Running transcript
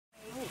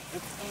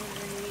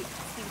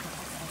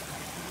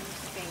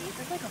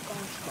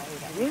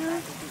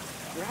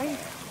right?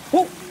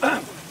 Oh,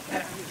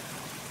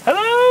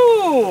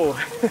 hello!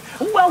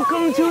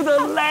 Welcome to the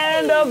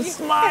land of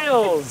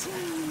smiles.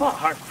 Well,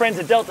 our friends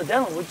at Delta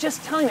Dental were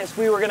just telling us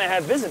we were going to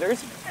have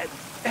visitors.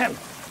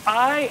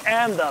 I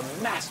am the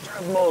master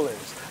of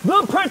molars,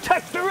 the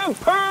protector of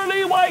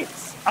pearly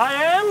whites. I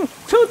am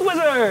Tooth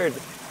Wizard.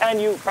 And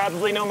you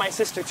probably know my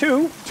sister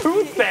too,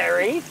 Tooth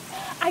Fairy.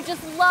 I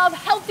just love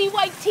healthy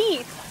white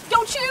teeth.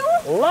 Don't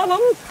you? Love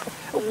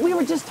them. We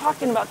were just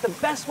talking about the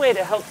best way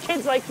to help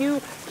kids like you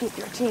keep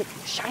your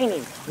teeth shiny,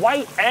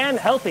 white, and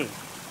healthy.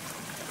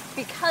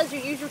 Because you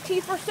use your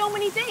teeth for so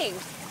many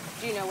things.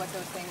 Do you know what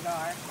those things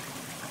are?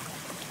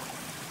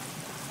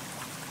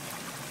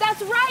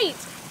 That's right!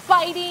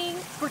 Biting,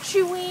 for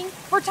chewing,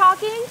 for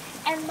talking,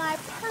 and my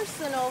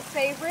personal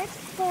favorite,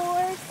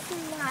 for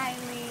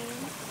smiling.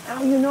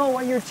 Now you know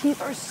why your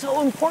teeth are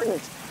so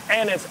important.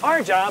 And it's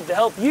our job to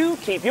help you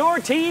keep your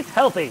teeth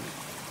healthy.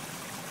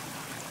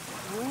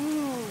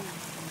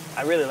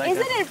 I really like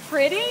Isn't it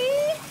pretty?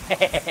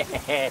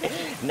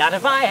 Not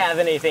if I have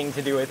anything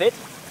to do with it.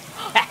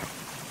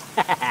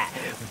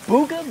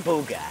 Booga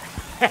booga.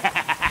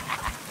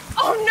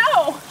 Oh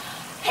no!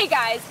 Hey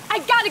guys, I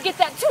gotta get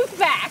that tooth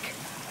back!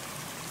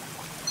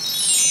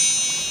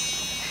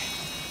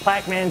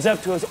 Plaque Man's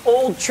up to his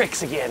old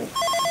tricks again.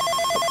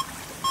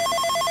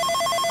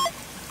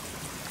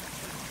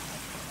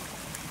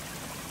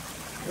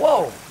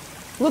 Whoa!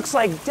 Looks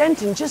like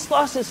Denton just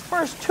lost his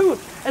first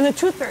tooth, and the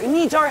Tooth Fairy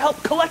needs our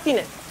help collecting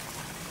it.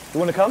 You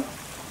want to come?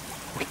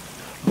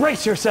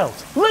 Brace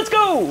yourselves. Let's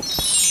go!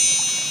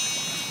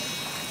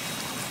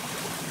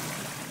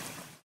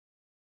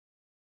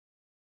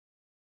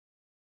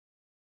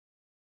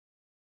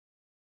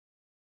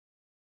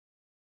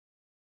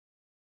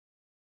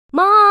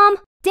 Mom!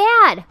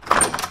 Dad!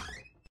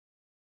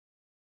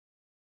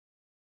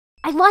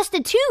 I lost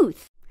a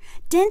tooth!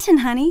 Denton,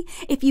 honey,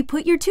 if you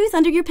put your tooth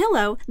under your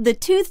pillow, the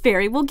Tooth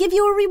Fairy will give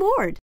you a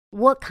reward.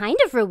 What kind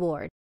of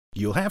reward?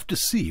 You'll have to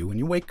see when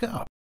you wake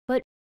up.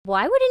 But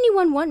why would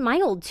anyone want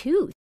my old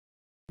tooth?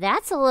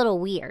 That's a little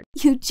weird.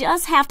 You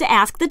just have to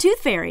ask the Tooth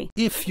Fairy.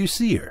 If you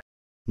see her.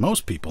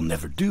 Most people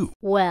never do.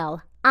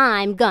 Well,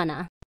 I'm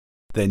gonna.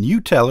 Then you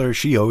tell her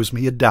she owes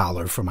me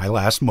 $1 for my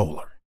last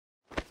molar.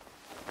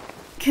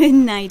 Good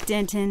night,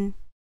 Denton.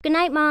 Good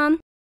night,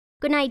 Mom.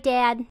 Good night,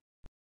 Dad.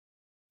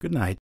 Good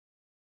night.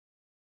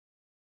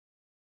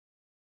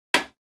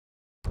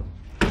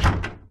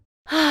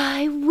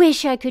 I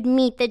wish I could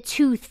meet the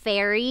Tooth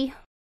Fairy.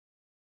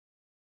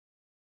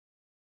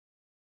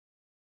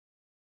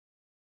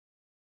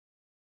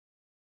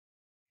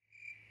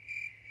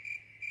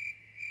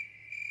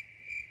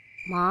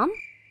 Mom?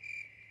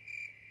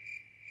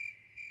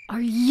 Are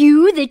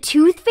you the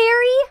Tooth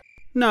Fairy?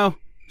 No,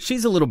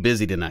 she's a little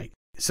busy tonight,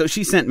 so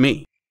she sent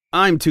me.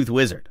 I'm Tooth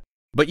Wizard,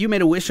 but you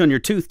made a wish on your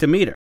tooth to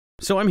meet her,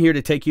 so I'm here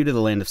to take you to the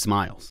Land of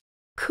Smiles.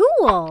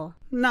 Cool.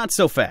 Not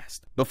so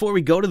fast. Before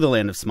we go to the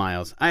Land of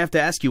Smiles, I have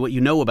to ask you what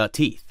you know about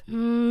teeth.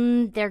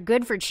 They're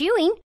good for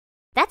chewing.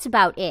 That's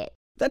about it.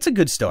 That's a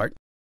good start.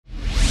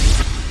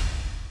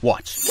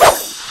 Watch.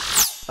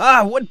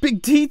 Ah, what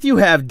big teeth you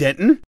have,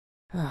 Denton.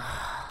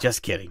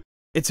 Just kidding.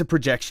 It's a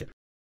projection.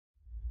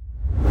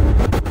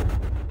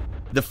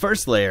 The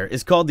first layer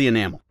is called the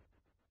enamel.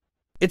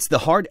 It's the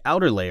hard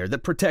outer layer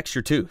that protects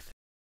your tooth.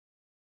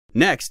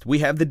 Next, we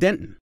have the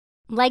dentin.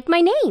 Like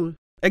my name.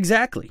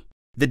 Exactly.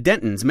 The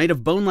dentin's made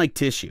of bone-like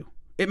tissue.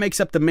 It makes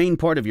up the main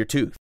part of your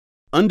tooth.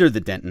 Under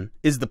the dentin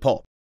is the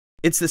pulp.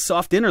 It's the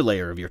soft inner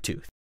layer of your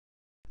tooth.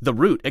 The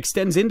root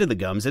extends into the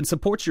gums and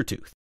supports your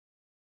tooth.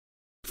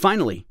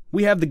 Finally,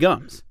 we have the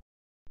gums.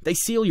 They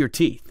seal your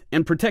teeth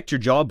and protect your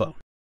jawbone.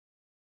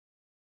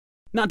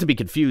 Not to be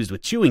confused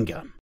with chewing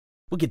gum.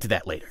 We'll get to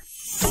that later.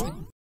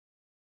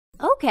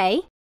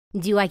 Okay.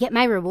 Do I get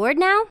my reward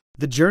now?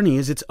 The journey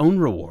is its own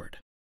reward.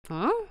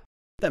 Huh?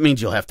 That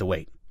means you'll have to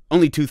wait.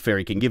 Only Tooth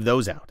Fairy can give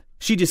those out.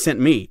 She just sent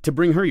me to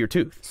bring her your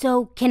tooth.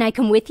 So, can I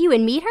come with you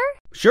and meet her?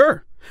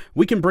 Sure.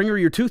 We can bring her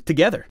your tooth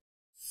together.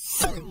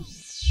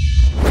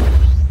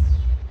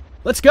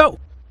 Let's go.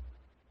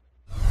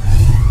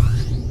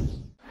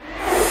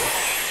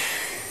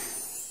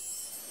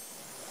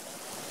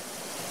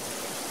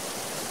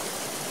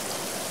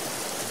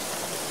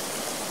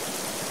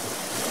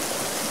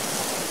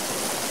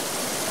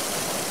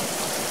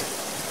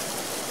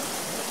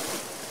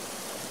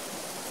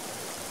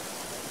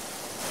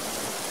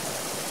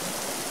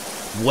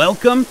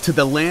 Welcome to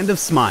the Land of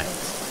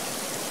Smiles.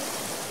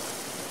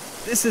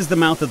 This is the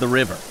mouth of the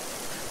river.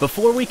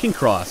 Before we can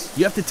cross,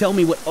 you have to tell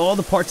me what all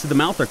the parts of the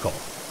mouth are called.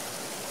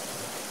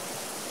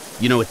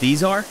 You know what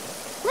these are?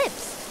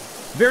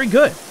 Lips. Very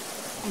good.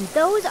 And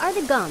those are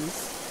the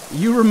gums.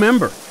 You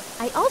remember.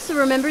 I also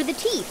remember the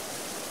teeth.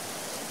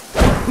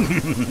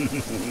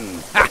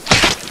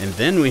 And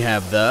then we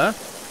have the...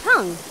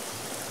 Tongue.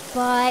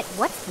 But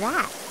what's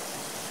that?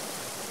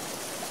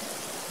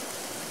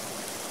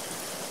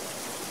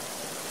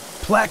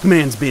 Plaque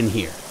Man's been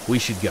here. We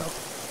should go.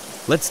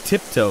 Let's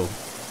tiptoe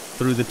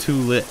through the two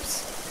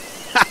lips.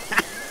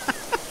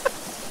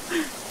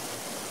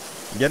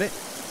 Get it?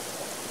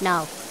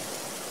 No.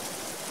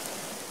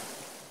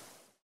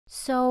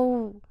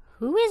 So,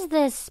 who is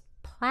this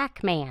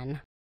Plaque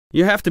Man?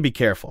 You have to be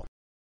careful.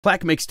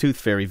 Plaque makes Tooth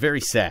Fairy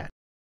very sad.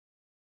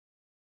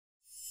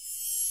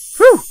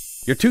 Whew!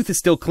 Your tooth is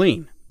still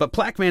clean, but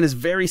Plaque Man is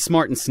very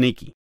smart and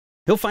sneaky.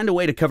 He'll find a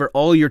way to cover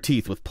all your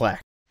teeth with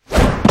plaque.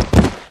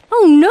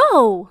 Oh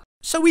no!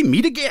 So we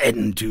meet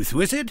again, Tooth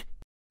Wizard.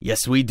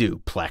 Yes, we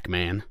do, Plaque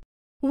Man.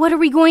 What are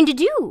we going to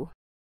do?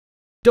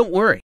 Don't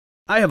worry,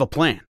 I have a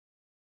plan.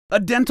 A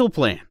dental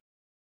plan.